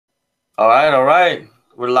All right, all right.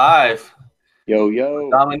 We're live. Yo, yo,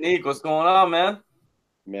 Dominique, what's going on, man?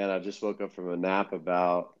 man, I just woke up from a nap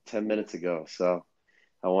about 10 minutes ago. So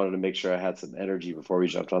I wanted to make sure I had some energy before we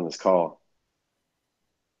jumped on this call.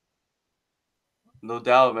 No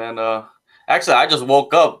doubt, man. Actually, I just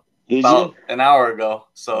woke up Did you? about an hour ago.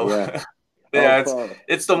 So, Yeah. Oh, yeah,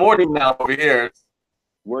 it's the morning now over here.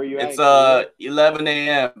 where are you at It's in Korea? 11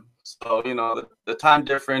 a.m. So, the time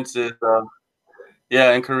difference is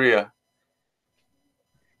yeah, in Korea.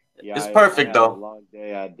 Yeah, It's I perfect had a though. long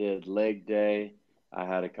day. I did leg day. I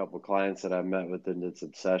had a couple clients that I met with and did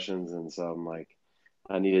some sessions. And so I'm like,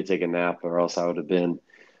 I need to take a nap or else I would have been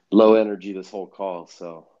low energy this whole call.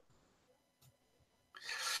 So,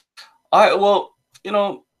 All right, well, you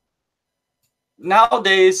know,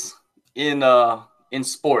 nowadays in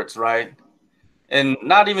sports, right? And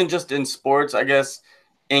not even just in sports, I guess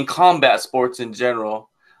in combat sports in general.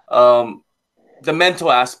 Um, the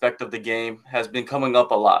mental aspect of the game has been coming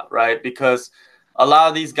up a lot, right? Because a lot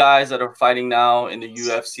of these guys that are fighting now in the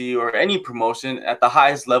UFC or any promotion at the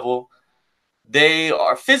highest level, they're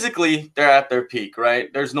at their peak,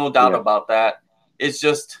 right? There's no doubt yeah, about that. It's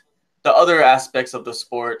just the other aspects of the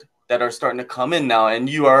sport that are starting to come in now, and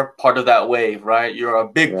you are part of that wave, right? You're a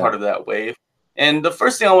big part right. of that wave. And the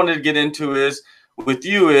first thing I wanted to get into is with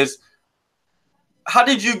you is how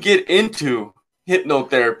did you get into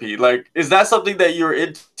hypnotherapy? Like, is that something that you were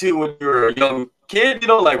into when you were a young kid?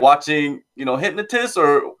 Like watching, hypnotists,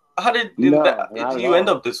 or how did No, not at you end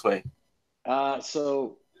all. up this way?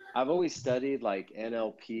 So I've always studied like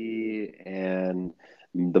NLP and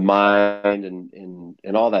the mind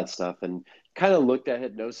and all that stuff and kind of looked at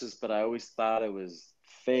hypnosis, but I always thought it was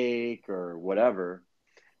fake or whatever.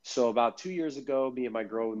 So about 2 years ago, me and my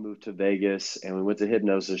girl we moved to Vegas and we went to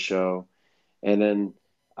hypnosis show. And then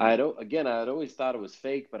I had always thought it was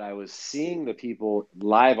fake, but I was seeing the people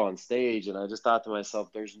live on stage, and I just thought to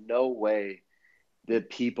myself, "There's no way that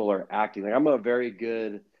people are acting like I'm a very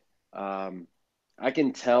good um, I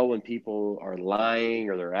can tell when people are lying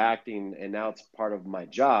or they're acting, and now it's part of my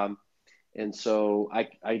job. And so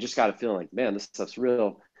I just got a feeling like, man, this stuff's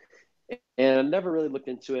real. And I never really looked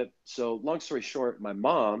into it. So long story short, my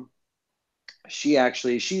mom, she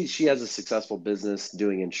actually she has a successful business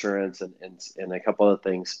doing insurance and a couple other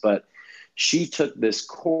things, but she took this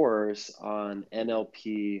course on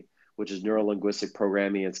NLP, which is neuro linguistic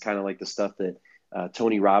programming. It's kind of like the stuff that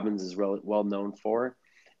Tony Robbins is well known for,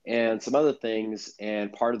 and some other things.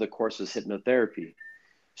 And part of the course was hypnotherapy.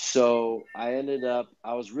 So I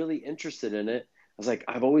was really interested in it. I was like,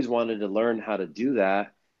 I've always wanted to learn how to do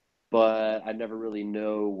that, but I never really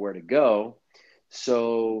know where to go.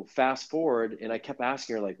 So fast forward, and I kept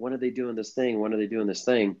asking her like, when are they doing this thing? When are they doing this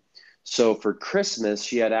thing? So for Christmas,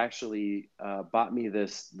 she had actually bought me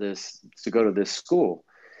this to go to this school.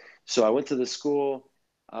 So I went to this school,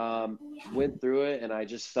 went through it, and I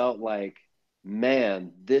just felt like,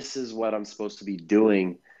 man, this is what I'm supposed to be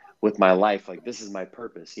doing with my life. Like this is my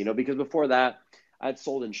purpose, because before that, I'd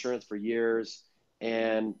sold insurance for years,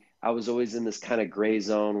 and I was always in this kind of gray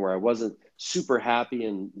zone where I wasn't super happy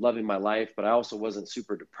and loving my life, but I also wasn't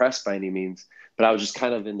super depressed by any means. But I was just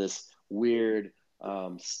kind of in this weird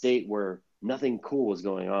state where nothing cool was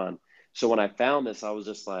going on. So when I found this, I was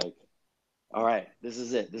just like, all right, this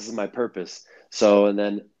is it. This is my purpose. So, and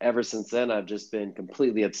then ever since then, I've just been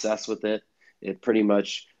completely obsessed with it. It pretty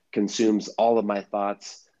much consumes all of my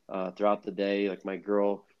thoughts throughout the day. Like my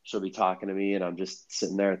girl, she'll be talking to me, and I'm just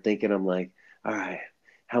sitting there thinking, I'm like, all right,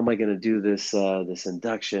 how am I going to do this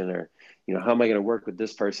induction, or how am I going to work with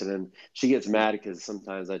this person? And she gets mad because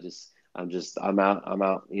sometimes I'm out, I'm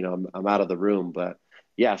out of the room. But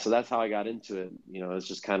yeah, so that's how I got into it. It's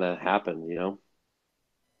just kind of happened.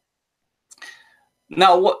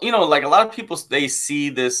 Now, what like a lot of people they see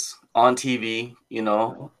this on TV,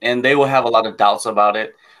 and they will have a lot of doubts about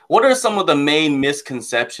it. What are some of the main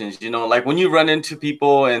misconceptions? Like when you run into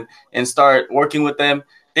people and start working with them,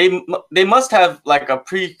 they must have like a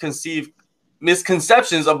preconceived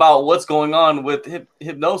misconceptions about what's going on with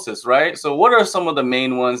hypnosis, right? So, what are some of the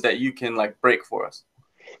main ones that you can like break for us?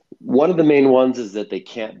 One of the main ones is that they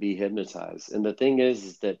can't be hypnotized. And the thing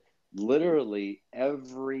is that literally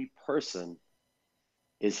every person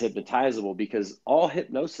is hypnotizable because all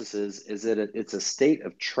hypnosis is that it's a state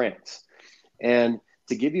of trance. And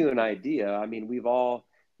to give you an idea, I mean, we've all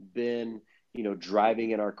been,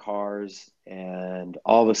 driving in our cars and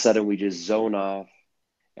all of a sudden we just zone off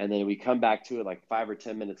and then we come back to it like 5 or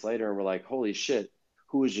 10 minutes later and we're like, holy shit,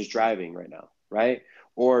 who was just driving right now? Right.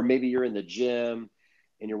 Or maybe you're in the gym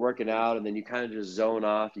and you're working out and then you kind of just zone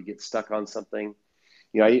off, you get stuck on something.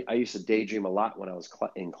 I used to daydream a lot when I was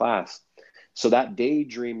in class. So that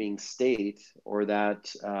daydreaming state or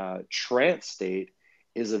that trance state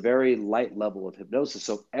is a very light level of hypnosis.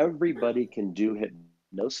 So everybody can do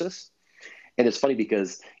hypnosis. And it's funny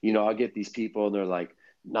because, I'll get these people and they're like,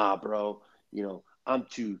 nah, bro, I'm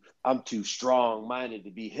too strong minded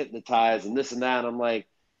to be hypnotized and this and that. And I'm like,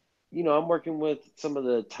 I'm working with some of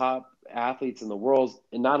the top athletes in the world.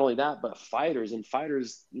 And not only that, but fighters, and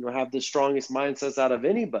fighters, have the strongest mindsets out of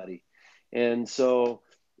anybody. And so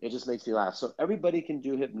it just makes me laugh. So everybody can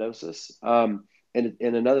do hypnosis. And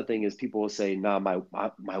another thing is people will say, nah,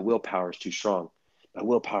 my willpower is too strong. My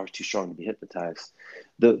willpower is too strong to be hypnotized.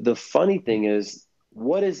 The funny thing is,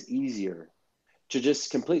 what is easier, to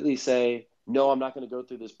just completely say, no, I'm not going to go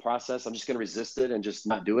through this process. I'm just going to resist it and just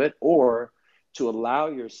not do it, or to allow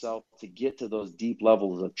yourself to get to those deep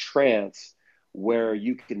levels of trance where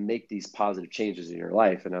you can make these positive changes in your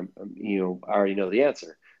life. And I already know the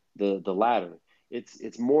answer, the latter.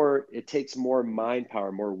 It takes more mind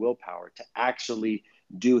power, more willpower to actually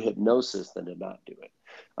do hypnosis than to not do it.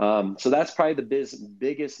 So that's probably the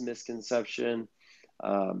biggest misconception.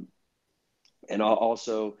 And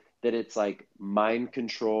also that it's like mind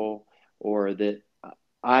control, or that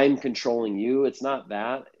I'm controlling you. It's not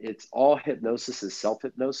that. It's all hypnosis is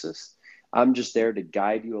self-hypnosis. I'm just there to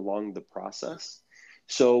guide you along the process.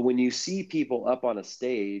 So when you see people up on a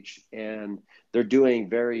stage and they're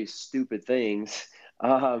doing very stupid things,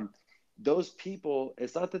 those people,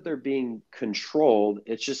 it's not that they're being controlled.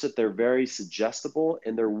 It's just that they're very suggestible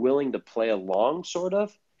and they're willing to play along, sort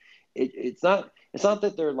of. It's not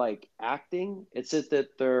that they're like acting. It's just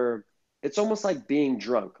that it's almost like being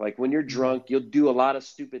drunk. Like when you're drunk, you'll do a lot of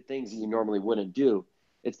stupid things that you normally wouldn't do.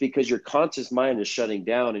 It's because your conscious mind is shutting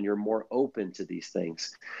down and you're more open to these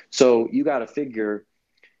things. So you got to figure,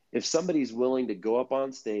 if somebody's willing to go up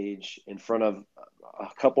on stage in front of a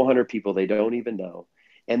couple hundred people they don't even know,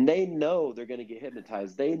 and they know they're going to get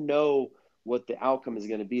hypnotized, they know what the outcome is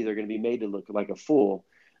going to be, they're going to be made to look like a fool.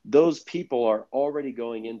 Those people are already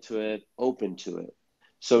going into it open to it.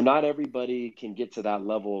 So not everybody can get to that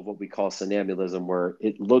level of what we call somnambulism, where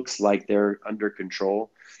it looks like they're under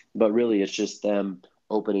control, but really it's just them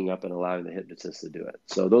opening up and allowing the hypnotist to do it.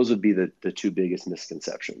 So those would be the two biggest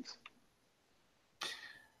misconceptions.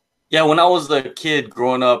 Yeah, when I was a kid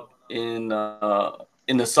growing up in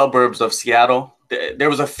the suburbs of Seattle, there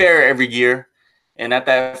was a fair every year, and at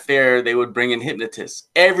that fair they would bring in hypnotists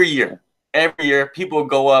every year. Every year, people would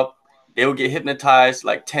go up, they would get hypnotized,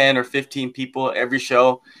 like 10 or 15 people every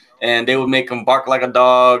show, and they would make them bark like a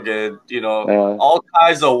dog, and all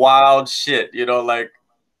kinds of wild shit. Like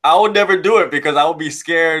I would never do it because I would be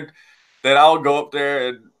scared that I would go up there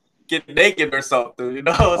and get naked or something,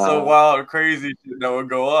 so wild, crazy shit that would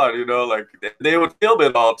go on, like they would film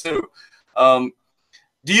it all too.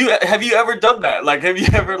 Have you ever done that? Like, have you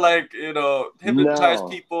ever hypnotized No.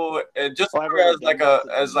 people and just I've never done that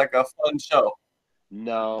to as them. like a fun show?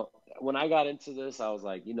 No. When I got into this, I was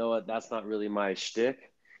like, you know what? That's not really my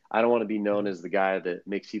shtick. I don't want to be known as the guy that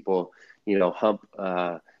makes people, hump,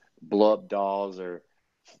 blow up dolls or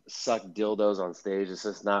suck dildos on stage. It's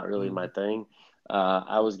just not really my thing.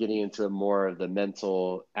 I was getting into more of the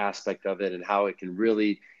mental aspect of it and how it can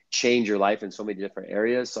really change your life in so many different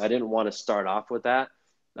areas. So I didn't want to start off with that.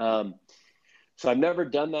 So I've never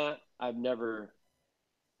done that. I've never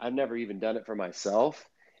even done it for myself.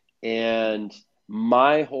 And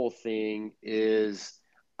my whole thing is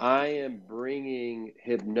I am bringing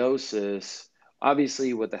hypnosis,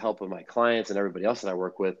 obviously with the help of my clients and everybody else that I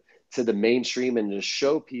work with, to the mainstream, and to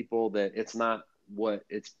show people that it's not what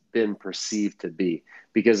it's been perceived to be,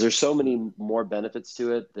 because there's so many more benefits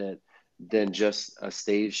to it than just a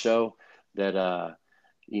stage show that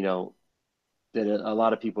you know that a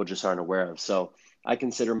lot of people just aren't aware of. So I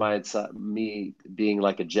consider me being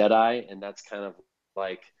like a Jedi, and that's kind of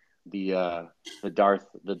like the Darth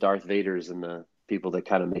Vaders and the people that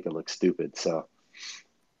kind of make it look stupid. So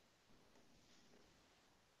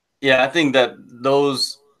Yeah, I think that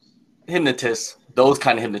those kind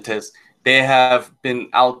of hypnotists, they have been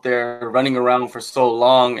out there running around for so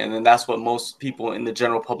long, and then that's what most people in the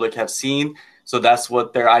general public have seen. So that's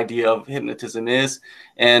what their idea of hypnotism is.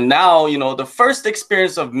 And now, the first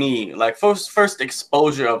experience of me, like first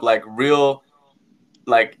exposure of like real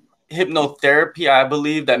like hypnotherapy, I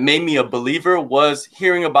believe, that made me a believer was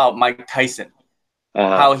hearing about Mike Tyson,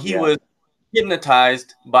 how he yeah. was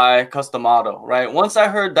hypnotized by Customato, right? Once I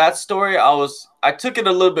heard that story, I took it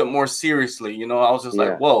a little bit more seriously. I was just like,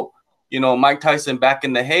 Yeah. whoa, Mike Tyson back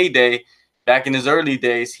in the heyday, back in his early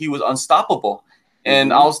days, he was unstoppable.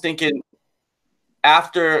 And I Mm-hmm. was thinking,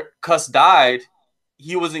 after Cuss died,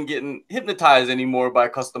 he wasn't getting hypnotized anymore by Yeah.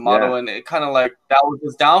 Customato, and it kind of like that was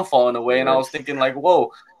his downfall in a way. And I Yeah. was thinking like,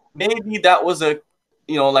 whoa, maybe that was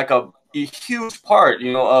like a huge part,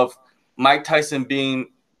 of Mike Tyson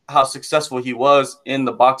being how successful he was in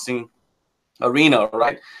the boxing arena,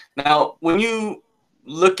 right? Now, when you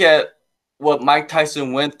look at what Mike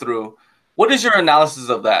Tyson went through, what is your analysis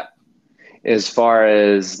of that? As far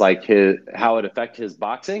as like his how it affect his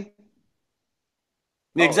boxing?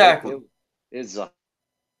 Oh, it Exactly. is a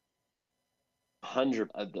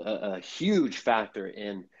huge factor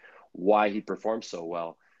in why he performs so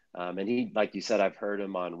well. And he, like you said, I've heard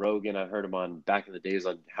him on Rogan. I heard him on back in the days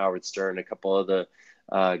on Howard Stern, a couple of the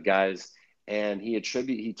guys, and he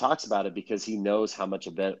talks about it because he knows how much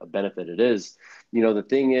a benefit it is. The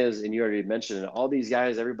thing is, and you already mentioned it, all these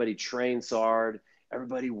guys, everybody trains so hard,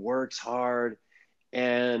 everybody works hard,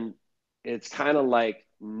 and it's kind of like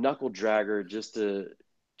knuckle dragger just to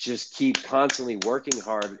just keep constantly working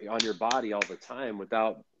hard on your body all the time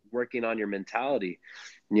without working on your mentality.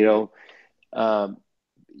 You know, um,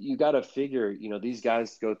 you got to figure, these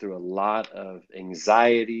guys go through a lot of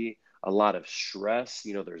anxiety, a lot of stress.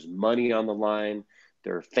 There's money on the line,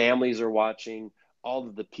 their families are watching, all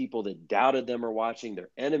of the people that doubted them are watching, their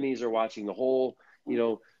enemies are watching, the whole,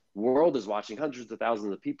 world is watching, hundreds of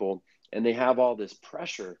thousands of people, and they have all this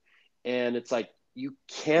pressure. And it's like, you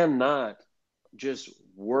cannot just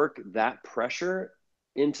work that pressure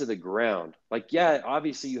into the ground. Like, yeah,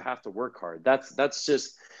 obviously you have to work hard. That's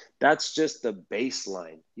just the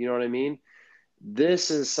baseline. You know what I mean?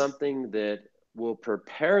 This is something that will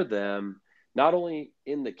prepare them not only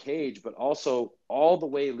in the cage, but also all the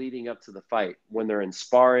way leading up to the fight, when they're in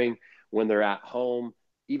sparring, when they're at home,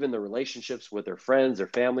 even the relationships with their friends, their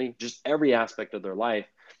family, just every aspect of their life,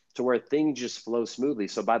 to where things just flow smoothly.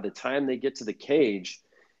 So by the time they get to the cage,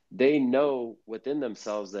 they know within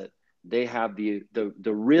themselves that they have the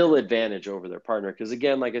real advantage over their partner. Because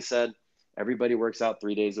again, like I said, everybody works out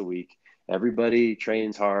 3 days a week. Everybody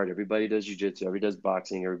trains hard. Everybody does jujitsu. Everybody does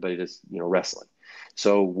boxing. Everybody does wrestling.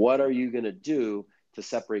 So what are you going to do to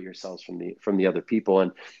separate yourselves from the other people?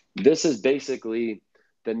 And this is basically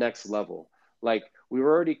the next level. Like, we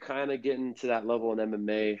were already kind of getting to that level in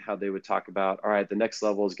MMA, how they would talk about, all right, the next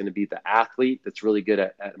level is going to be the athlete that's really good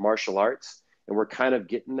at martial arts. And we're kind of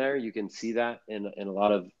getting there. You can see that in a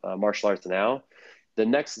lot of martial arts now. The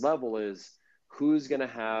next level is who's going to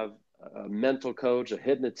have a mental coach, a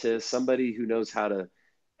hypnotist, somebody who knows how to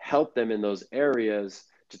help them in those areas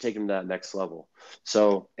to take them to that next level.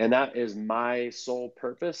 So, and that is my sole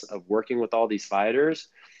purpose of working with all these fighters,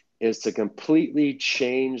 is to completely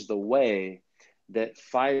change the way that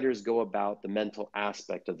fighters go about the mental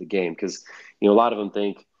aspect of the game. Because, a lot of them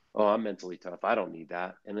think, oh, I'm mentally tough, I don't need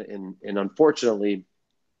that. And unfortunately,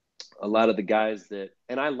 a lot of the guys that,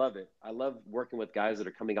 and I love it. I love working with guys that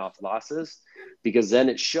are coming off losses, because then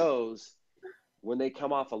it shows when they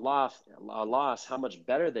come off a loss, how much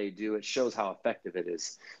better they do. It shows how effective it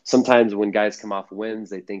is. Sometimes when guys come off wins,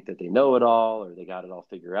 they think that they know it all or they got it all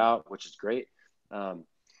figured out, which is great.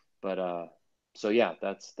 But so yeah,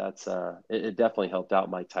 it definitely helped out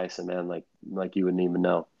Mike Tyson, man. Like you wouldn't even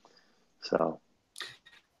know. So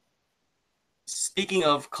Speaking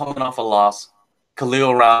of coming off a loss,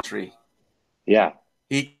 Khalil Rountree, yeah,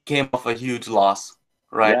 he came off a huge loss,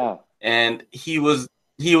 right? yeah. And he was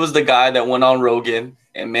the guy that went on Rogan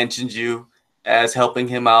and mentioned you as helping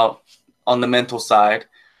him out on the mental side.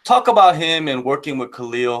 Talk about him and working with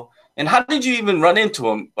Khalil. And how did you even run into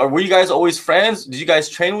him? Or were you guys always friends? Did you guys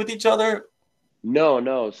train with each other? No,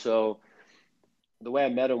 no. So the way I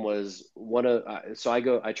met him was so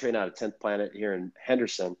I train out of 10th Planet here in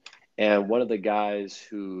Henderson, and one of the guys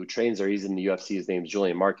who trains there, he's in the UFC. His name's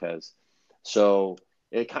Julian Marquez. So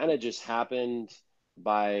it kind of just happened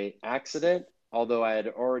by accident, although I had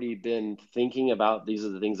already been thinking about these are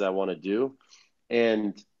the things I want to do.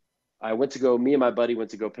 And me and my buddy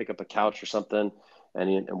went to go pick up a couch or something.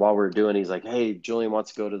 And while we were doing, he's like, hey, Julian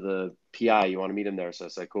wants to go to the PI. You want to meet him there? So I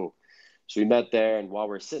said, cool. So we met there, and while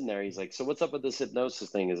we're sitting there, he's like, so what's up with this hypnosis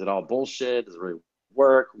thing? Is it all bullshit? Does it really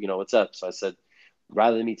work? What's up? So I said,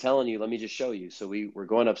 rather than me telling you, let me just show you. So we're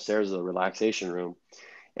going upstairs to the relaxation room,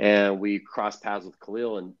 and we crossed paths with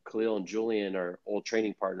Khalil, and Julian are old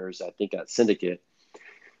training partners, I think, at Syndicate.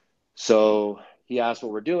 So he asked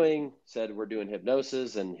what we're doing, said we're doing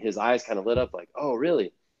hypnosis, and his eyes kind of lit up like, oh,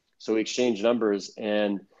 really? So we exchanged numbers,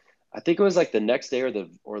 and I think it was like the next day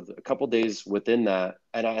or a couple days within that.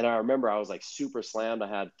 And I remember I was like super slammed. I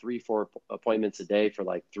had 3-4 appointments a day for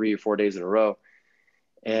like 3 or 4 days in a row.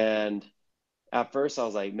 And at first I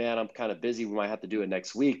was like, man, I'm kind of busy. We might have to do it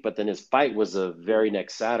next week. But then his fight was the very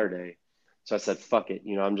next Saturday. So I said, fuck it.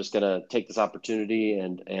 I'm just going to take this opportunity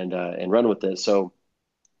and run with it. So,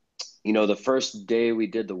 the first day we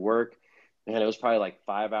did the work, man, it was probably like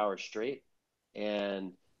 5 hours straight.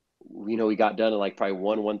 And, we got done at like probably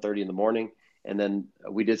 1:30 in the morning. And then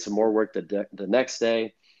we did some more work the next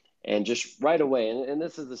day. And just right away, and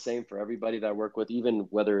this is the same for everybody that I work with, even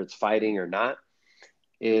whether it's fighting or not,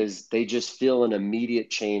 is they just feel an immediate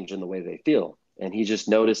change in the way they feel. And he just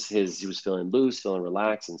noticed he was feeling loose, feeling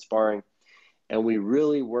relaxed and sparring. And we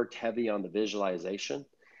really worked heavy on the visualization.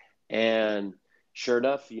 And sure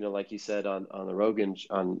enough, like you said on the Rogan,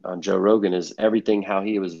 on Joe Rogan, is everything how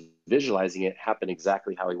he was visualizing it happened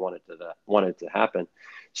exactly how he wanted it to happen.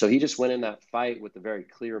 So he just went in that fight with a very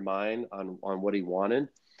clear mind on what he wanted.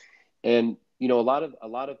 And a lot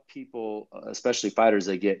of people, especially fighters,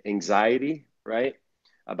 they get anxiety, right,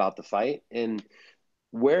 about the fight. And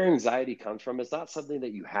where anxiety comes from is not something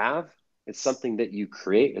that you have, it's something that you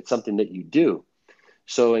create, it's something that you do.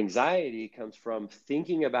 So anxiety comes from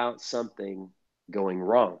thinking about something going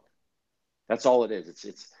wrong. That's all it is.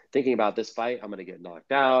 It's thinking about this fight, I'm going to get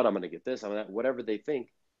knocked out, I'm going to get this, I'm going to whatever they think.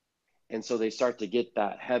 And so they start to get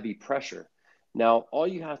that heavy pressure. Now, all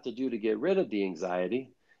you have to do to get rid of the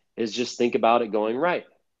anxiety is just think about it going right.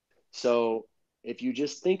 So if you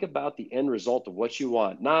just think about the end result of what you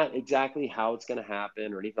want, not exactly how it's going to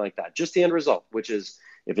happen or anything like that, just the end result, which is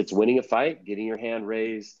if it's winning a fight, getting your hand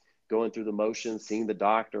raised, going through the motions, seeing the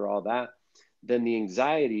doctor, all that, then the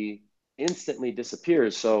anxiety instantly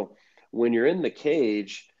disappears. So when you're in the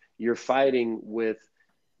cage, you're fighting with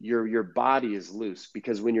your body is loose,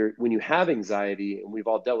 because when you have anxiety, and we've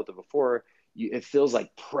all dealt with it before, it feels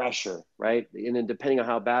like pressure, right? And then depending on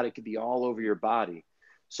how bad, it could be all over your body.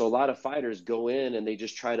 So a lot of fighters go in and they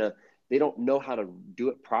just they don't know how to do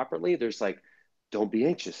it properly. There's like, don't be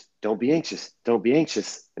anxious, don't be anxious, don't be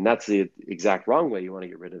anxious. And that's the exact wrong way you want to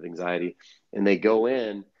get rid of anxiety. And they go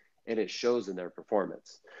in and it shows in their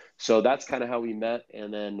performance. So that's kind of how we met.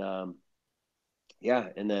 And then, yeah.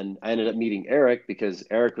 And then I ended up meeting Eryk, because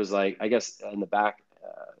Eryk was like, I guess in the back,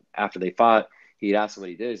 after they fought, he'd asked him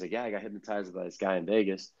what he did. He's like, yeah, I got hypnotized by this guy in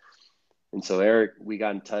Vegas. And so Eryk, we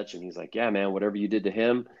got in touch, and he's like, yeah, man, whatever you did to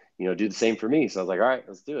him, do the same for me. So I was like, all right,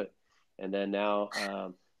 let's do it. And then now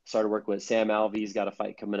started working with Sam Alvey. He's got a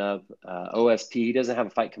fight coming up. OSP, he doesn't have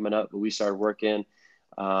a fight coming up, but we started working.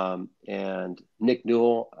 And Nick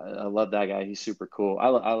Newell, I love that guy. He's super cool. I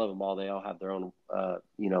love them all. They all have their own,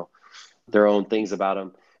 their own things about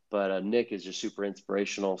them. But Nick is just super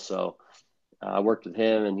inspirational. So I worked with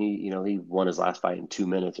him, and he won his last fight in 2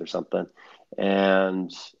 minutes or something.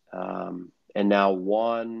 And now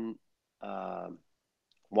Juan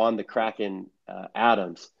the Kraken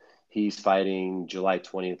Adams, he's fighting July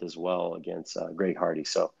 20th as well against Greg Hardy.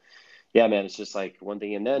 So yeah, man, it's just like one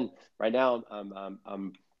thing. And then right now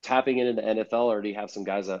I'm tapping into the NFL. I already have some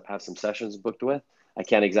guys that have some sessions booked with. I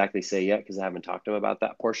can't exactly say yet because I haven't talked to them about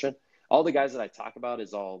that portion. All the guys that I talk about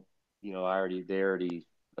is all, they already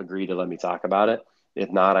agree to let me talk about it.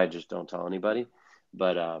 If not, I just don't tell anybody.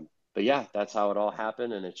 But yeah, that's how it all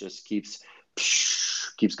happened, and it just keeps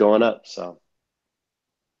going up. So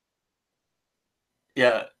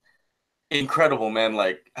Yeah, incredible, man.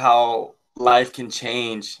 Like how life can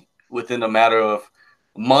change within a matter of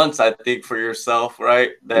months, I think, for yourself,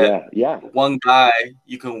 right? That yeah, yeah. one guy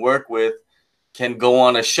you can work with can go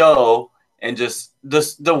on a show, and just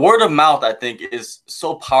the word of mouth, I think, is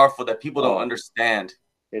so powerful that people don't Oh, understand.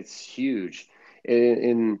 it's huge.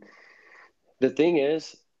 And the thing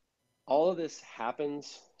is, all of this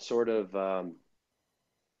happens sort of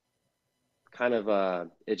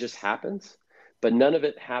it just happens, but none of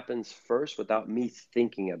it happens first without me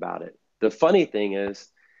thinking about it. The funny thing is,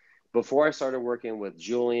 before I started working with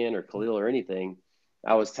Julian or Khalil or anything,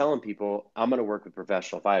 I was telling people I'm going to work with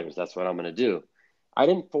professional fighters. That's what I'm going to do. I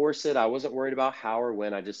didn't force it. I wasn't worried about how or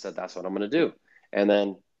when. I just said that's what I'm going to do. And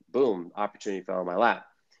then boom, opportunity fell in my lap.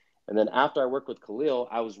 And then after I worked with Khalil,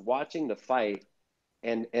 I was watching the fight,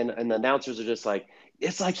 and the announcers are just like,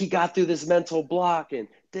 it's like he got through this mental block and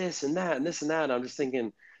this and that and this and that. And I'm just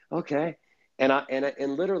thinking, okay. And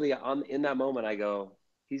literally in that moment, I go,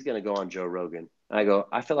 he's going to go on Joe Rogan. And I go,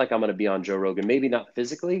 I feel like I'm going to be on Joe Rogan, maybe not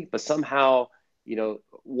physically, but somehow,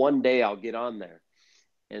 one day I'll get on there.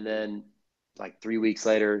 And then like 3 weeks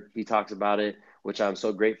later, he talks about it, which I'm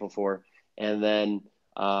so grateful for. And then,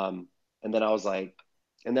 and then I was like,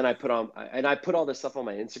 and then I put all this stuff on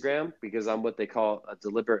my Instagram, because I'm what they call a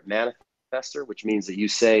deliberate manifester, which means that you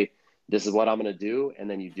say, this is what I'm going to do, and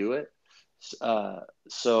then you do it.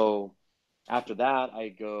 So after that, I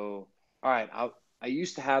go, all right, I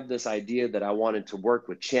used to have this idea that I wanted to work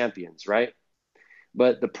with champions, right?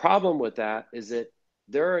 But the problem with that is that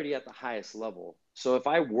they're already at the highest level. So if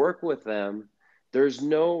I work with them, there's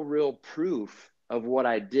no real proof of what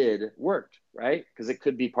I did worked, right? Because it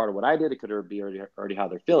could be part of what I did. It could be already how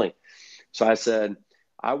they're feeling. So I said,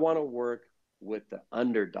 I want to work with the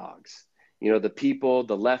underdogs, the people,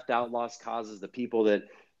 the left out lost causes, the people that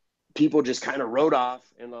people just kind of wrote off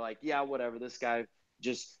and they're like, yeah, whatever. This guy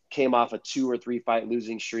just came off a 2 or 3 fight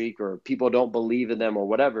losing streak, or people don't believe in them or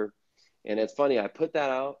whatever. And it's funny, I put that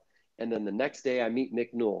out, and then the next day I meet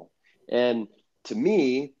Nick Newell. And to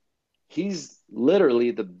me, he's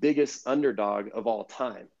literally the biggest underdog of all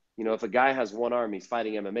time. If a guy has one arm, he's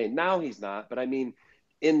fighting MMA. Now he's not, but I mean,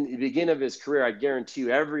 in the beginning of his career, I guarantee you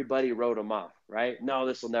everybody wrote him off, right? No,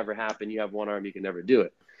 this will never happen. You have one arm, you can never do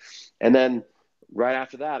it. And then right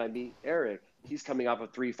after that, I meet Eryk. He's coming off a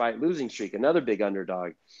 3 fight losing streak, another big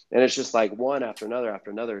underdog. And it's just like one after another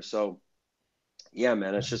after another. So yeah,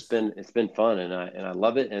 man, it's been fun, and I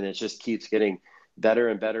love it, and it just keeps getting better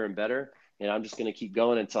and better and better. And I'm just gonna keep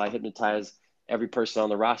going until I hypnotize every person on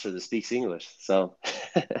the roster that speaks English. So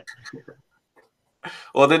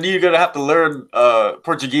Well, then you're gonna have to learn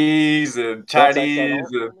Portuguese and that's what I said. Chinese.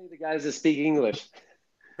 Only the guys that speak English.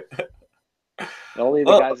 Only the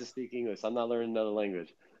Well, guys that speak English. I'm not learning another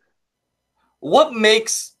language. what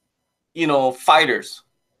makes fighters?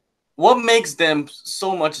 What makes them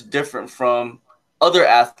so much different from other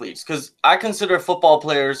athletes? Because I consider football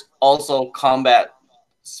players also combat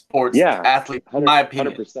sports Yeah, athletes, in my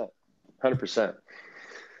opinion. 100%, 100%.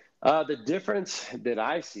 The difference that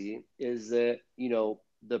I see is that,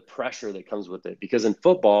 the pressure that comes with it. Because in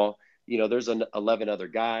football, there's 11 other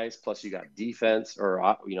guys, plus you got defense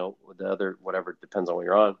or, the other, whatever, depends on what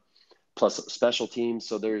you're on, plus special teams.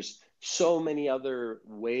 So there's so many other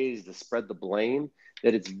ways to spread the blame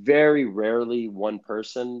that it's very rarely one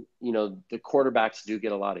person. The quarterbacks do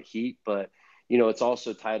get a lot of heat, but, it's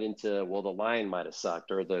also tied into, well, the line might have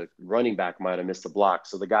sucked, or the running back might have missed a block.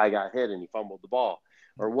 So the guy got hit and he fumbled the ball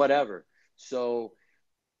or whatever. So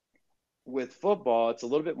with football, it's a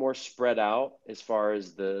little bit more spread out as far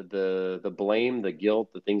as the blame, the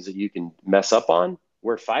guilt, the things that you can mess up on.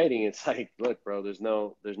 We're fighting. It's like, look, bro, there's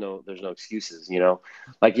no excuses,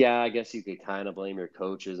 like, yeah, I guess you could kind of blame your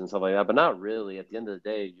coaches and stuff like that, but not really. At the end of the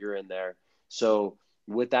day, you're in there. So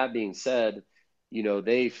with that being said,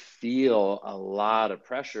 they feel a lot of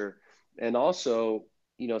pressure. And also,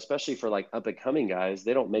 especially for like up and coming guys,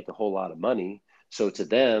 they don't make a whole lot of money. So to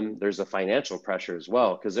them, there's a financial pressure as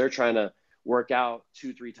well, because they're trying to work out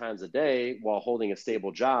 2-3 times a day while holding a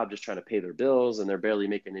stable job, just trying to pay their bills, and they're barely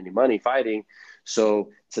making any money fighting. So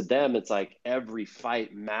to them, it's like every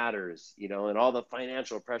fight matters, and all the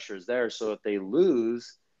financial pressure is there. So if they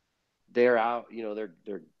lose, they're out,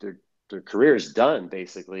 their career is done,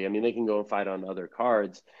 basically. I mean, they can go and fight on other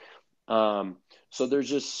cards. So there's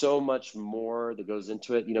just so much more that goes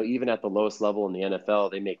into it. Even at the lowest level in the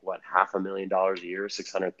NFL, they make what, $500,000 a year,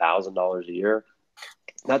 $600,000 a year.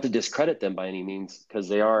 Not to discredit them by any means, because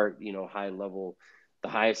they are, high level, the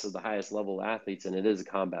highest of the highest level athletes, and it is a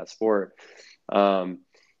combat sport. And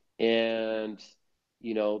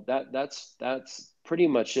that's pretty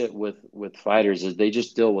much it with fighters, is they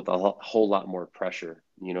just deal with a whole lot more pressure.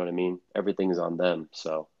 You know what I mean? Everything's on them.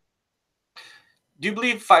 So. Do you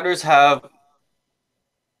believe fighters have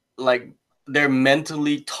like they're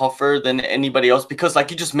mentally tougher than anybody else? Because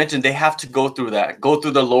like you just mentioned, they have to go through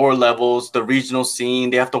the lower levels, the regional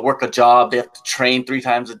scene. They have to work a job. They have to train 3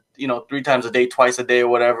 times, 3 times a day, twice a day or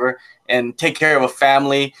whatever, and take care of a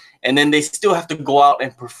family. And then they still have to go out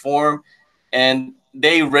and perform, and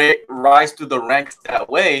they rise through the ranks that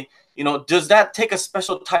way. Does that take a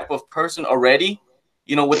special type of person already,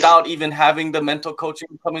 without even having the mental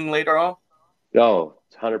coaching coming later on? Oh,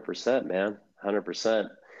 100%, man. 100%.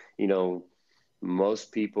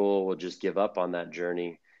 Most people will just give up on that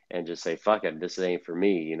journey and just say, fuck it, this ain't for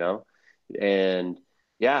me. And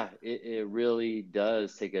yeah, it really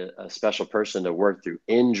does take a special person to work through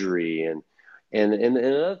injury. And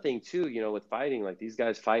another thing too, with fighting, like these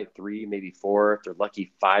guys fight 3, maybe 4, if they're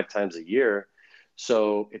lucky, 5 times a year.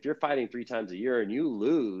 So if you're fighting 3 times a year and you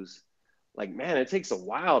lose, like, man, it takes a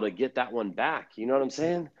while to get that one back. You know what I'm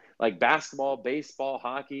saying? Like basketball, baseball,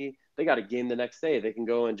 hockey, they got a game the next day. They can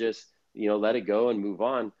go and just, let it go and move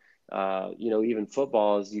on. Even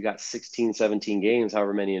football is, you got 16, 17 games,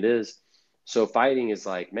 however many it is. So fighting is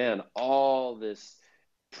like, man, all this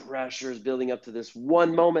pressure is building up to this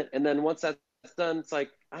one moment. And then once that's done, it's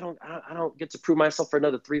like, I don't get to prove myself for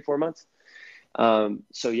another 3-4 months.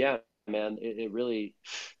 So yeah, man, it really,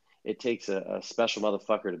 it takes a special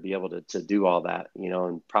motherfucker to be able to do all that,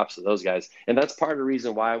 and props to those guys. And that's part of the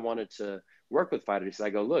reason why I wanted to work with fighters.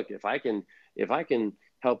 I go, look, if I can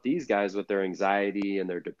help these guys with their anxiety and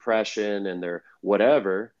their depression and their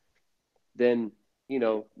whatever, then, you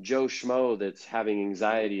know, Joe Schmo that's having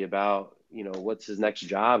anxiety about, you know, what's his next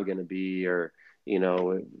job going to be, or, you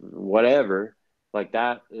know, whatever, like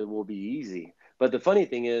that, it will be easy. But the funny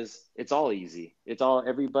thing is, it's all easy. It's all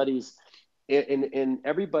everybody's in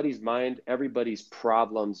everybody's mind. Everybody's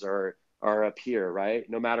problems are up here, right?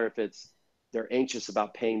 No matter if it's they're anxious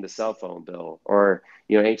about paying the cell phone bill, or,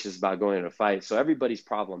 you know, anxious about going in a fight. So everybody's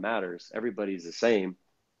problem matters. Everybody's the same.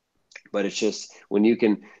 But it's just when you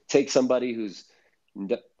can take somebody who's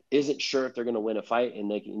isn't sure if they're going to win a fight,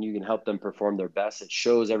 and you can help them perform their best, it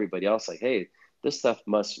shows everybody else like, hey, this stuff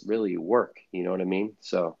must really work. You know what I mean?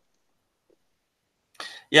 So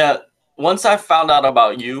Yeah. Once I found out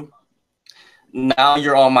about you, now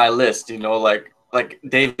you're on my list, you know, like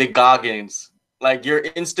David Goggins, like your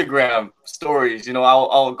Instagram stories, you know,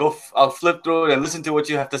 I'll flip through it and listen to what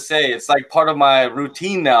you have to say. It's like part of my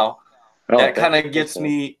routine now. oh, That kind of thanks, gets man.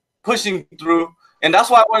 me pushing through. And that's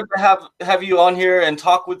why I wanted to have you on here and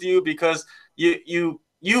talk with you, because you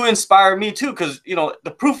inspire me too, because you know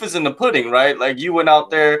the proof is in the pudding, right? Like you went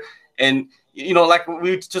out there and you know, like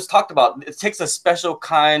we just talked about, it takes a special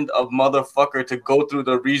kind of motherfucker to go through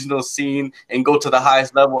the regional scene and go to the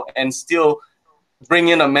highest level and still bring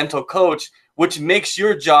in a mental coach, which makes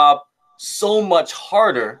your job so much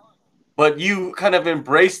harder. But you kind of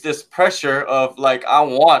embrace this pressure of like, I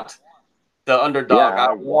want the underdog. I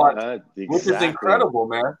Yeah, want, which is exactly. incredible,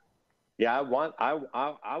 man. Yeah, I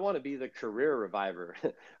want to be the career reviver.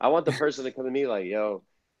 I want the person to come to me like, yo,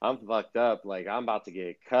 I'm fucked up. Like I'm about to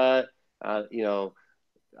get cut. You know,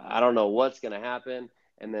 I don't know what's going to happen.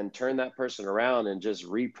 And then turn that person around and just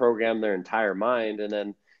reprogram their entire mind. And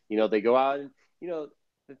then, you know, they go out and, you know,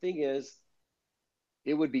 the thing is,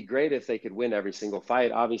 it would be great if they could win every single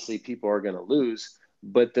fight. Obviously, people are going to lose,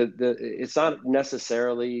 but it's not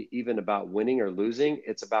necessarily even about winning or losing.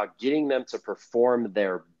 It's about getting them to perform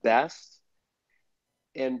their best.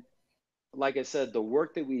 And like I said, the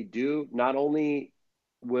work that we do not only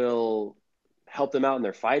will help them out in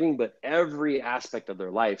their fighting, but every aspect of their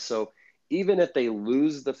life. So even if they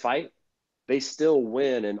lose the fight, they still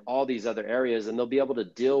win in all these other areas, and they'll be able to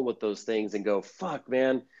deal with those things and go, fuck,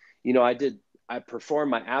 man, you know, I performed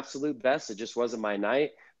my absolute best. It just wasn't my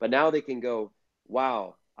night. But now they can go,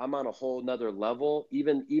 wow, I'm on a whole nother level.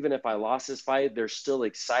 Even if I lost this fight, they're still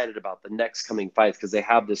excited about the next coming fights because they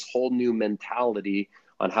have this whole new mentality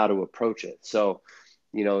on how to approach it. So,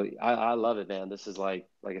 you know, I love it, man. This is like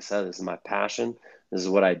I said, this is my passion. This is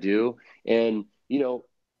what I do. And, you know,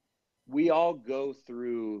 we all go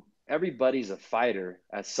through, everybody's a fighter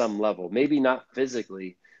at some level, maybe not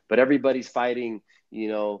physically, but everybody's fighting, you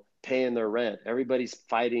know, paying their rent. Everybody's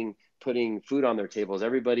fighting, putting food on their tables.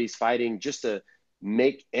 Everybody's fighting just to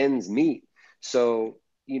make ends meet. So,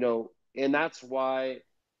 you know, and that's why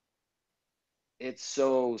it's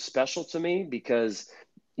so special to me because,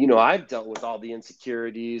 you know, I've dealt with all the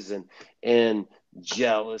insecurities and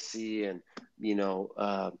jealousy and, you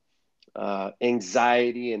know,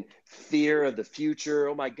 anxiety and fear of the future.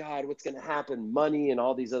 Oh my God, what's going to happen? Money and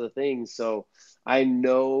all these other things. So I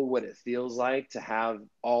know what it feels like to have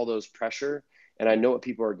all those pressure, and I know what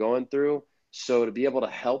people are going through. So to be able to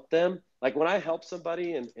help them, like when I help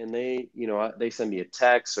somebody and they, you know, they send me a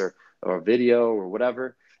text or a video or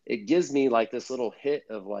whatever, it gives me like this little hit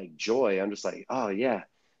of like joy. I'm just like, oh yeah,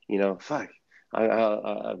 you know, fuck.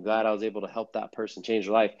 I'm glad I was able to help that person change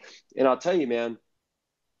their life. And I'll tell you, man,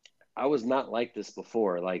 I was not like this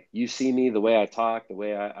before. Like you see me, the way I talk, the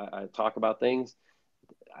way I talk about things,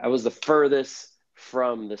 I was the furthest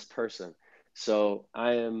from this person. So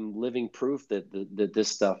I am living proof that this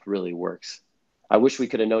stuff really works. I wish we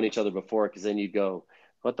could have known each other before, because then you'd go,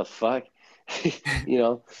 what the fuck? You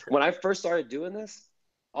know, when I first started doing this,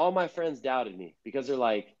 all my friends doubted me because they're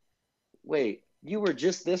like, wait, you were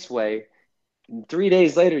just this way. 3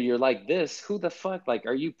 days later you're like this. Who the fuck, like,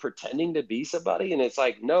 are you pretending to be somebody? And it's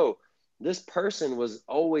like, no, this person was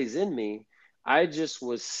always in me. I just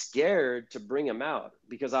was scared to bring him out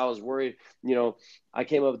because I was worried. You know, I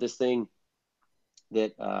came up with this thing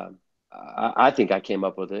that I think I came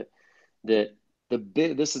up with it, that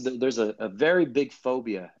there's a very big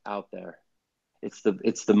phobia out there. It's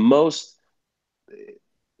the most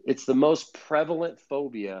prevalent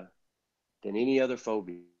phobia than any other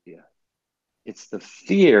phobia. It's the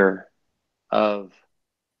fear of,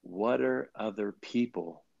 what are other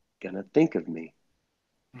people going to think of me?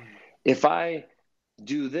 If I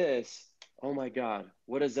do this, oh my God,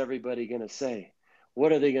 what is everybody going to say?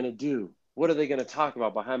 What are they going to do? What are they going to talk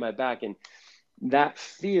about behind my back? And that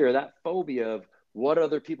fear, that phobia of what are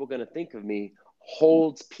other people going to think of me,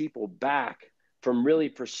 holds people back from really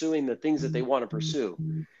pursuing the things that they want to pursue.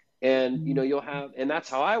 And, you know, you'll have, and that's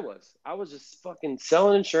how I was just fucking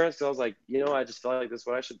selling insurance. Cause I was like, you know, I just felt like this is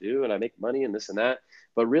what I should do. And I make money and this and that.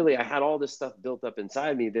 But really I had all this stuff built up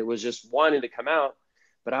inside me that was just wanting to come out.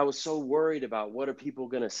 But I was so worried about what are people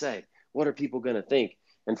going to say? What are people going to think?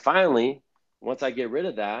 And finally, once I get rid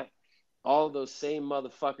of that, all of those same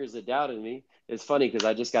motherfuckers that doubted me, it's funny because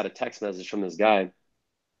I just got a text message from this guy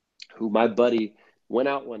who my buddy went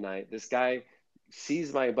out one night. This guy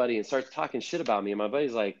sees my buddy and starts talking shit about me. And my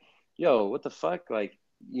buddy's like, yo, what the fuck? Like,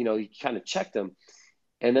 you know, he kind of checked him.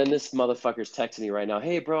 And then this motherfucker's texting me right now.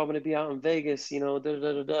 Hey, bro, I'm going to be out in Vegas, you know, da,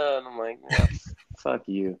 da, da, da. And I'm like, yeah, fuck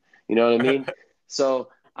you. You know what I mean? So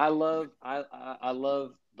I love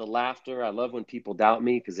the laughter. I love when people doubt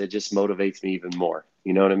me because it just motivates me even more.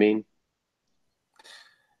 You know what I mean?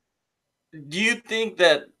 Do you think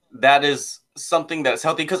that that is something that's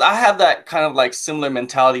healthy? Because I have that kind of like similar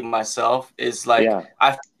mentality myself. Is like Yeah.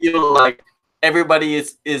 I feel like everybody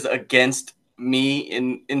is against me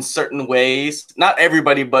in certain ways. Not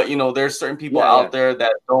everybody, but you know, there's certain people Yeah. Yeah. out there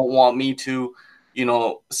that don't want me to, you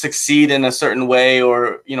know, succeed in a certain way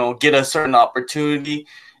or, you know, get a certain opportunity.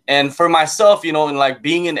 And for myself, you know, and like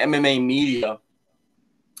being in MMA media,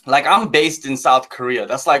 like I'm based in South Korea.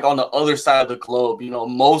 That's like on the other side of the globe. You know,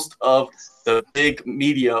 most of the big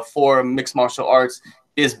media for mixed martial arts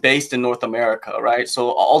is based in North America, right?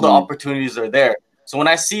 So all the Mm. opportunities are there. So when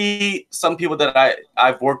I see some people that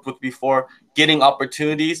I've worked with before getting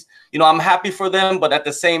opportunities, you know, I'm happy for them, but at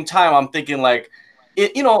the same time, I'm thinking like,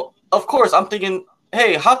 you know, of course, I'm thinking,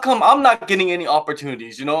 hey, how come I'm not getting any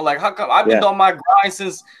opportunities? You know, like how come I've been Yeah. on my grind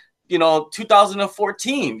since, you know,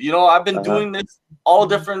 2014. You know, I've been Uh-huh. doing this all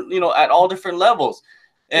different, you know, at all different levels.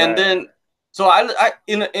 And Right. then so I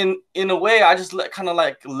in a way I just kind of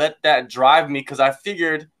like let that drive me because I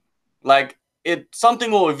figured like it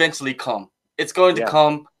something will eventually come. It's going to Yeah.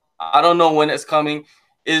 come. I don't know when it's coming.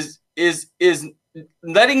 Is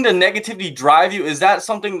letting the negativity drive you? Is that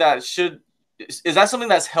something that is that something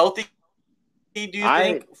that's healthy? Do you I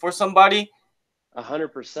think for somebody?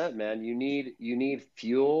 100%, man. You need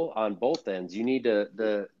fuel on both ends. You need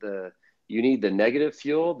you need the negative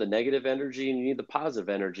fuel, the negative energy, and you need the positive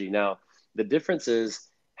energy. Now, the difference is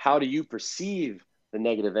how do you perceive the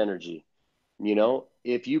negative energy? You know,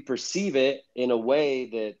 if you perceive it in a way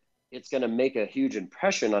that it's going to make a huge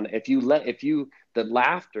impression on, the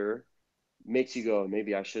laughter makes you go,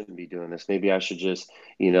 maybe I shouldn't be doing this. Maybe I should just,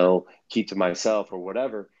 you know, keep to myself or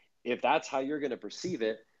whatever. If that's how you're going to perceive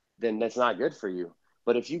it, then that's not good for you.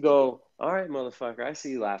 But if you go, all right, motherfucker, I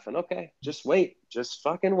see you laughing. Okay, just wait, just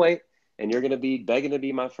fucking wait. And you're going to be begging to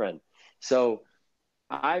be my friend. So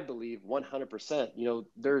I believe 100%, you know,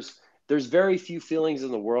 there's very few feelings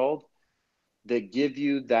in the world that give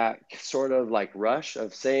you that sort of like rush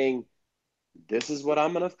of saying, this is what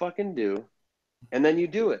I'm going to fucking do, and then you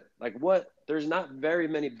do it. Like what? There's not very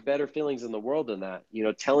many better feelings in the world than that. You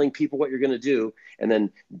know, telling people what you're going to do and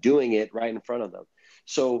then doing it right in front of them.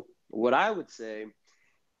 So what I would say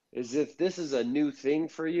is if this is a new thing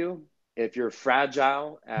for you, if you're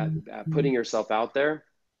fragile at putting yourself out there,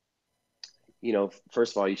 you know,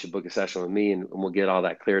 first of all, you should book a session with me and we'll get all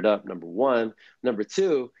that cleared up. Number one. Number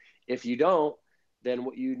two, if you don't, then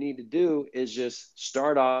what you need to do is just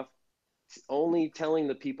start off only telling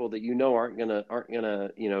the people that you know aren't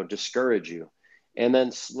gonna you know discourage you, and then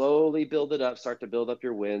slowly build it up, start to build up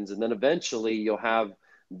your wins, and then eventually you'll have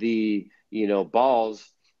the you know balls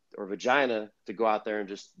or vagina to go out there and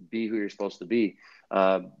just be who you're supposed to be.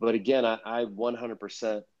 But again, I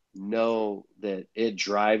 100% know that it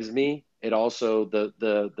drives me. It also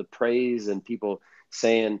the praise and people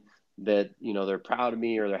saying that you know they're proud of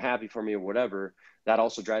me or they're happy for me or whatever, that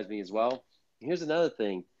also drives me as well. Here's another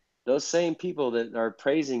thing, those same people that are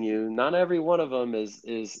praising you, not every one of them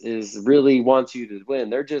is really wants you to win.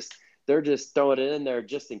 They're just throwing it in there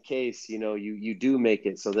just in case, you know, you do make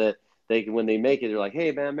it, so that they can, when they make it, they're like,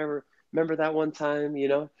 hey man, remember that one time, you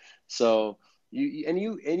know? So you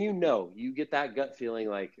know, you get that gut feeling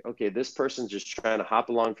like, okay, this person's just trying to hop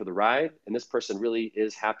along for the ride, and this person really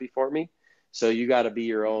is happy for me. So you got to be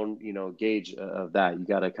your own, you know, gauge of that. You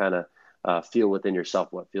got to kind of feel within yourself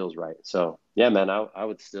what feels right. So yeah, man, I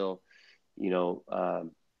would still, you know,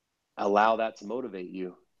 allow that to motivate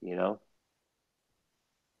you, you know?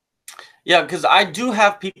 Yeah, because I do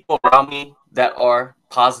have people around me that are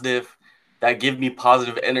positive, that give me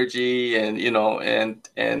positive energy, and you know, and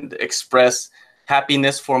express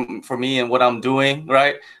happiness for me and what I'm doing,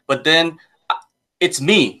 right? But then it's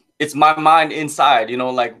me, it's my mind inside, you know,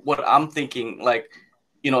 like what I'm thinking, like,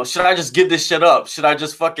 you know, should I just give this shit up? Should I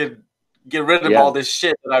just fucking get rid of all Yeah. this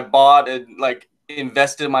shit that I bought and like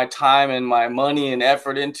invested my time and my money and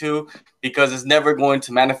effort into, because it's never going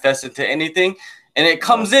to manifest into anything. And it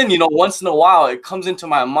comes in, once in a while, it comes into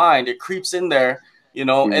my mind, it creeps in there,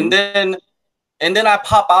 Mm-hmm. and then I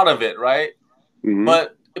pop out of it, right? Mm-hmm.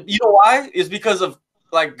 But you know why? It's because of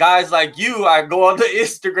like guys like you. I go on the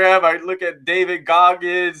Instagram, I look at David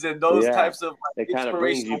Goggins and those Yeah. types of like It kind of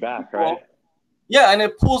brings you inspirational back, right? people. Yeah, and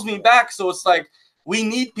it pulls me back. So it's like we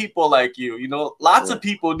need people like you. Lots Yeah. of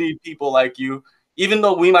people need people like you, even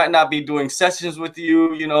though we might not be doing sessions with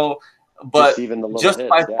you, Just but even the little just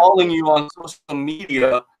by hits. Yeah. following you on social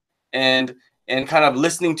media and kind of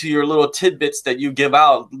listening to your little tidbits that you give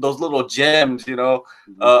out, those little gems,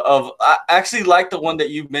 Mm-hmm. of I actually like the one that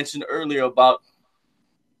you mentioned earlier about,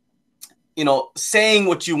 saying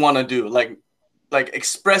what you want to do, like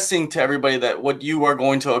expressing to everybody that what you are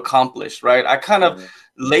going to accomplish, right? I kind of Uh-huh.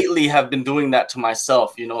 lately have been doing that to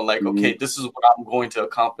myself, like, Mm-hmm. okay, this is what I'm going to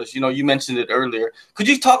accomplish. You mentioned it earlier. Could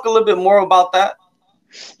you talk a little bit more about that?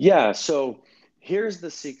 Yeah. So here's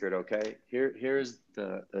the secret, okay? Here's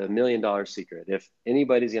the $1 million secret. If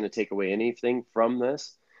anybody's going to take away anything from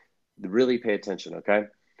this, really pay attention, okay?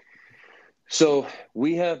 So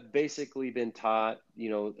we have basically been taught,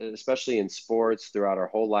 especially in sports throughout our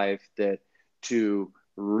whole life, that to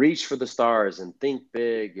reach for the stars and think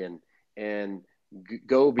big and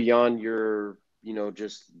go beyond your,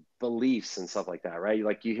 just beliefs and stuff like that, right?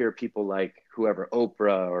 Like you hear people like whoever,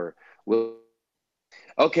 Oprah or Will.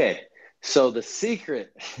 Okay, so the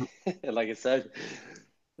secret, like I said,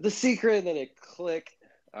 the secret, and then it click.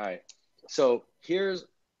 All right. So here's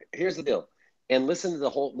the deal. And listen to the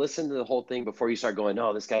whole thing before you start going,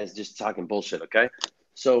 no, this guy is just talking bullshit, okay?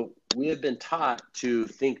 So we have been taught to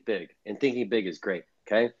think big, and thinking big is great,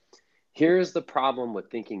 okay? Here's the problem with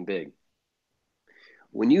thinking big.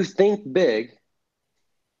 When you think big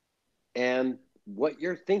and what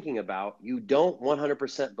you're thinking about, you don't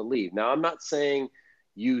 100% believe. Now, I'm not saying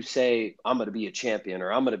you say, I'm going to be a champion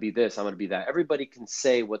or I'm going to be this, I'm going to be that. Everybody can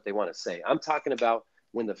say what they want to say. I'm talking about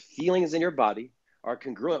when the feelings in your body are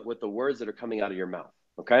congruent with the words that are coming out of your mouth.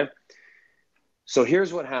 Okay. So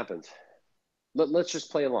here's what happens. Let's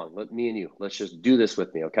just play along. Me and you, let's just do this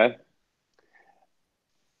with me. Okay.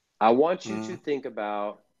 I want you to Mm. think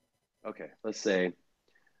about, okay, let's say,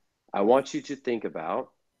 I want you to think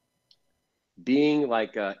about being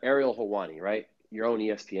like Ariel Hawani, right? Your own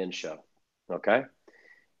ESPN show. Okay.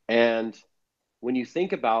 And when you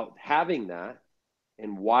think about having that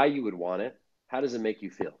and why you would want it, how does it make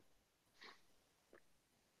you feel?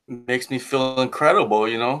 Makes me feel incredible,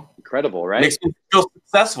 Incredible, right? makes me feel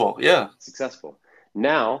successful. Yeah. Successful.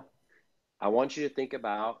 Now, I want you to think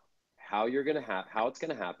about how you're going to have how it's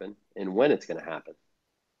going to happen and when it's going to happen.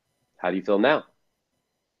 How do you feel now?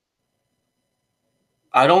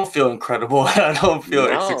 I don't feel incredible. I don't feel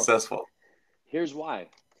No. successful. Here's why.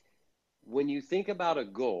 When you think about a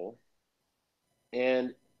goal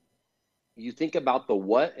and you think about the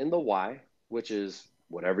what and the why, which is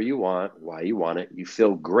whatever you want, why you want it, you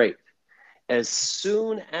feel great. As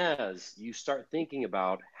soon as you start thinking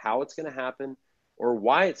about how it's going to happen or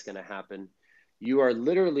why it's going to happen, you are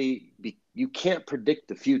literally, you can't predict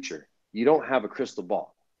the future. You don't have a crystal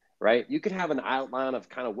ball, right? You could have an outline of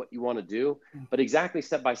kind of what you want to do, but exactly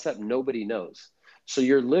step by step, nobody knows. So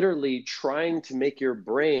you're literally trying to make your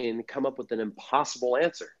brain come up with an impossible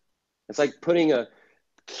answer. It's like putting a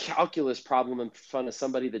calculus problem in front of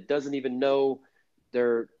somebody that doesn't even know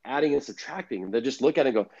they're adding and subtracting. And they just look at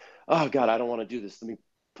it and go, oh God, I don't want to do this. Let me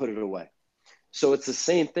put it away. So it's the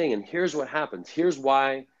same thing. And here's what happens. Here's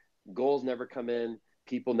why goals never come in.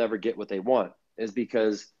 People never get what they want, is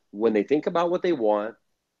because when they think about what they want,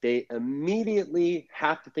 they immediately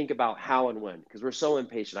have to think about how and when, because we're so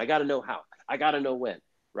impatient. I got to know how. I got to know when,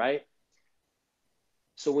 right?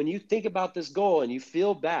 So when you think about this goal and you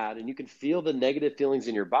feel bad and you can feel the negative feelings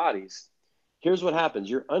in your bodies, here's what happens.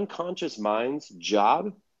 Your unconscious mind's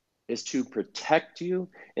job is to protect you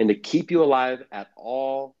and to keep you alive at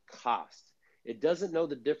all costs. It doesn't know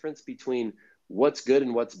the difference between what's good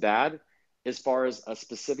and what's bad as far as a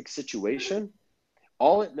specific situation.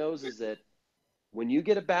 All it knows is that when you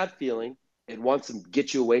get a bad feeling, it wants to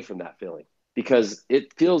get you away from that feeling because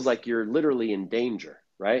it feels like you're literally in danger,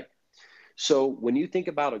 right? So when you think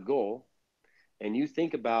about a goal and you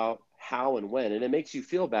think about how and when, and it makes you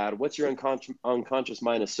feel bad, what's your unconscious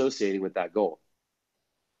mind associating with that goal?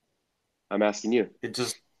 I'm asking you. It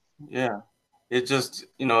just, yeah, it just,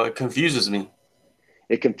 it confuses me.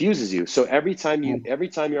 It confuses you. So Mm. every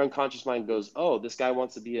time your unconscious mind goes, oh, this guy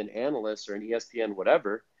wants to be an analyst or an ESPN,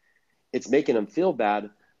 whatever, it's making them feel bad.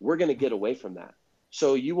 We're going to get away from that.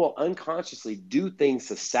 So you will unconsciously do things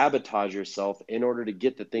to sabotage yourself in order to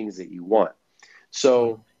get the things that you want.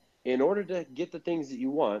 So in order to get the things that you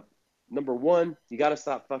want, number one, you got to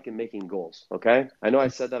stop fucking making goals. Okay. I know I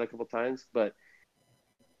said that a couple of times, but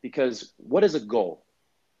because what is a goal?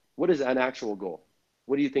 What is an actual goal?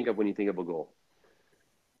 What do you think of when you think of a goal?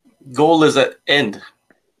 Goal is an end.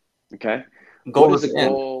 Okay. Goal What is is a an end.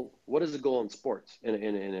 goal? What is a goal in sports?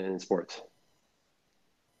 In sports,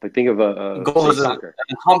 like think of Goal say is an soccer.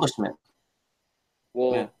 accomplishment. Yeah.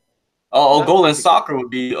 Well, Oh, a not goal in technically. soccer would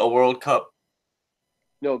be a World Cup.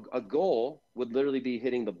 No, a goal would literally be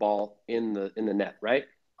hitting the ball in the net, right?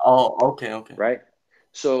 Oh, okay, okay. Right.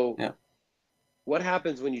 So Yeah. what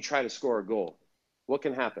happens when you try to score a goal? What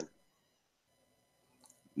can happen?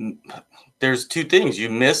 There's two things: you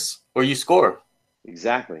miss or you score.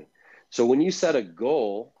 Exactly. So when you set a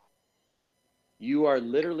goal, you are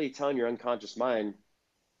literally telling your unconscious mind,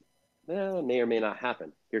 it may or may not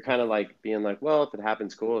happen. You're kind of like being like, well, if it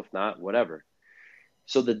happens, cool. If not, whatever.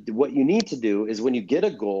 So what you need to do is when you get a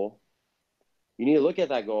goal, you need to look at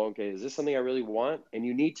that goal. Okay, is this something I really want? And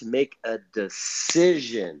you need to make a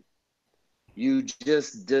decision. You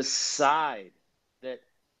just decide that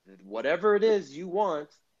whatever it is you want,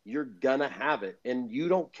 you're gonna have it. And you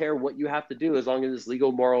don't care what you have to do as long as it's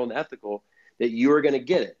legal, moral, and ethical, that you are gonna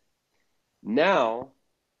get it. Now,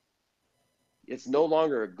 it's no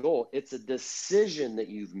longer a goal, it's a decision that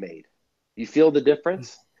you've made. You feel the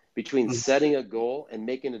difference between setting a goal and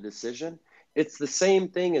making a decision? It's the same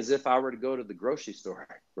thing as if I were to go to the grocery store,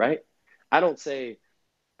 right? I don't say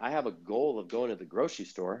I have a goal of going to the grocery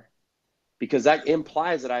store because that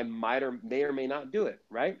implies that I might or may not do it,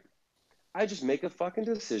 right? I just make a fucking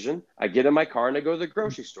decision. I get in my car and I go to the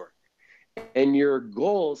grocery store. And your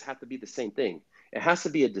goals have to be the same thing. It has to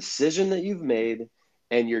be a decision that you've made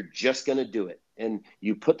and you're just going to do it. And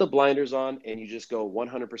you put the blinders on and you just go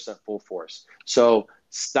 100% full force. So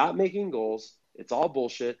stop making goals. It's all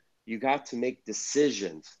bullshit. You got to make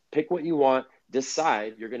decisions. Pick what you want,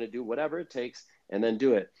 decide you're going to do whatever it takes, and then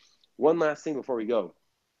do it. One last thing before we go.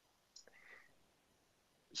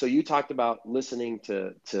 So you talked about listening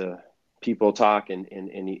to people talk and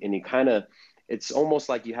you kind of, it's almost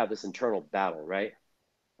like you have this internal battle, right?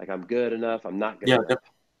 Like I'm good enough, I'm not good Yeah. enough.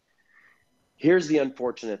 Here's the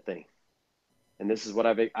unfortunate thing, and this is what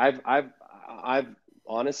I've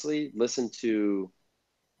honestly listened to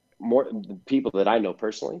more people that I know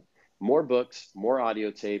personally, more books, more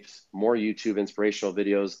audio tapes, more YouTube inspirational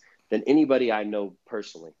videos than anybody I know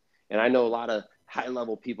personally. And I know a lot of high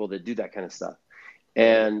level people that do that kind of stuff.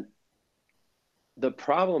 And the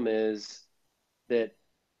problem is that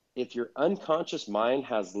if your unconscious mind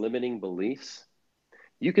has limiting beliefs,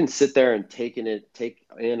 you can sit there and take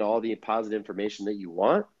in all the positive information that you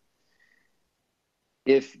want.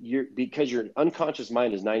 Because your unconscious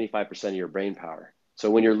mind is 95% of your brain power.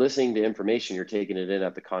 So when you're listening to information, you're taking it in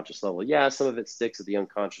at the conscious level. Yeah, some of it sticks at the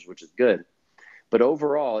unconscious, which is good. But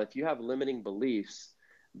overall, if you have limiting beliefs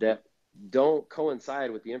that don't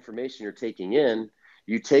coincide with the information you're taking in,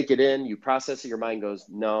 you take it in, you process it, your mind goes,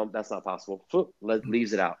 no, that's not possible.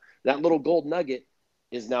 Leaves it out. That little gold nugget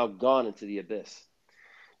is now gone into the abyss.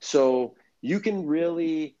 So you can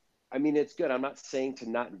really, I mean, it's good. I'm not saying to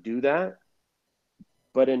not do that.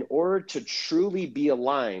 But in order to truly be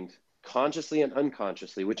aligned consciously and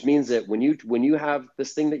unconsciously, which means that when you have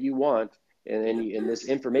this thing that you want and this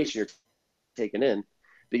information you're taking in,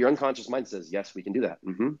 that your unconscious mind says, yes, we can do that.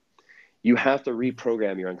 You have to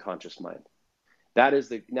reprogram your unconscious mind. That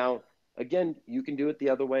is now, again, you can do it the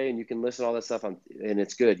other way and you can listen to all that stuff and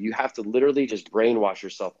it's good. You have to literally just brainwash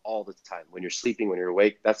yourself all the time. When you're sleeping, when you're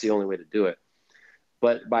awake, that's the only way to do it.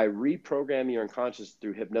 But by reprogramming your unconscious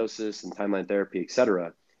through hypnosis and timeline therapy, et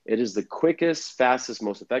cetera, it is the quickest, fastest,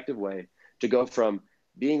 most effective way to go from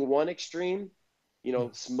being one extreme,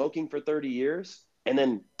 smoking for 30 years and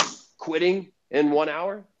then quitting in 1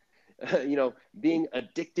 hour, being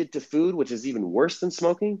addicted to food, which is even worse than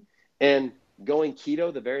smoking, and going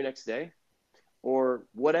keto the very next day or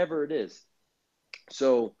whatever it is.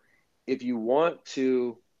 So if you want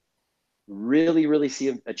to really, really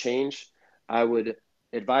see a change, I would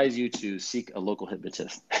advise you to seek a local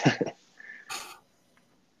hypnotist.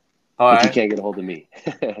 All If you right. can't get a hold of me.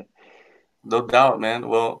 No doubt, man.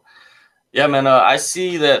 Well, yeah, man. I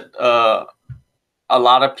see that a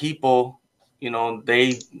lot of people,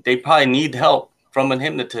 they probably need help from a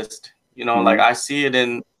hypnotist. Like I see it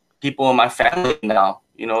in people in my family now.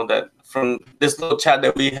 That from this little chat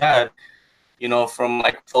that we had, from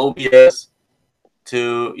like phobias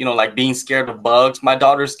to like being scared of bugs. My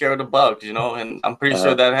daughter's scared of bugs, and I'm pretty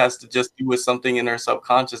sure that has to just do with something in her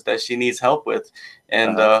subconscious that she needs help with.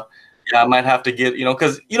 And yeah, I might have to get,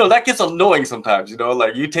 because, that gets annoying sometimes,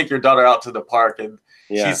 like you take your daughter out to the park and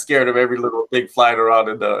Yeah. she's scared of every little thing flying around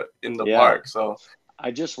in the Yeah. park. So,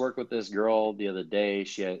 I just worked with this girl the other day.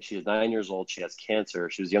 She is 9 years old. She has cancer.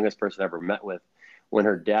 She was the youngest person I ever met with. When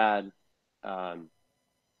her dad, um,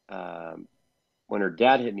 um, when her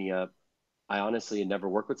dad hit me up, I honestly had never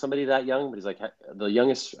worked with somebody that young, but he's like, the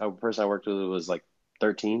youngest person I worked with was like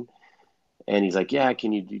 13. And he's like, yeah,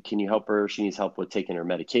 can you help her? She needs help with taking her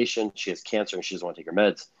medication. She has cancer and she doesn't want to take her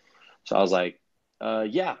meds. So I was like,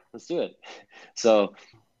 yeah, let's do it. So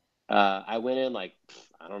I went in like,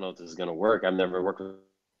 I don't know if this is going to work. I've never worked with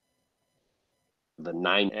the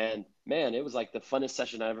nine. And man, it was like the funnest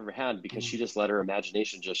session I've ever had because she just let her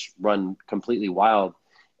imagination just run completely wild.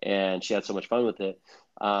 And she had so much fun with it.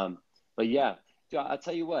 But yeah, dude, I'll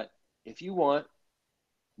tell you what, if you want,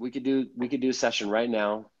 we could do a session right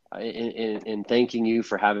now in thanking you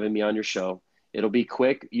for having me on your show. It'll be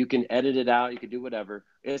quick. You can edit it out. You can do whatever.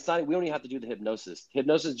 It's not. We don't even have to do the hypnosis.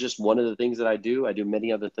 Hypnosis is just one of the things that I do. I do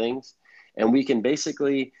many other things, and we can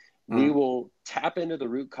basically we mm. will tap into the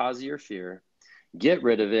root cause of your fear, get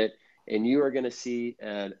rid of it, and you are going to see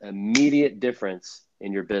an immediate difference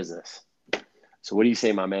in your business. So, what do you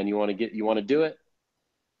say, my man? You want to do it?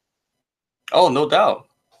 Oh, no doubt.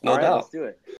 All No right, let's doubt. do it.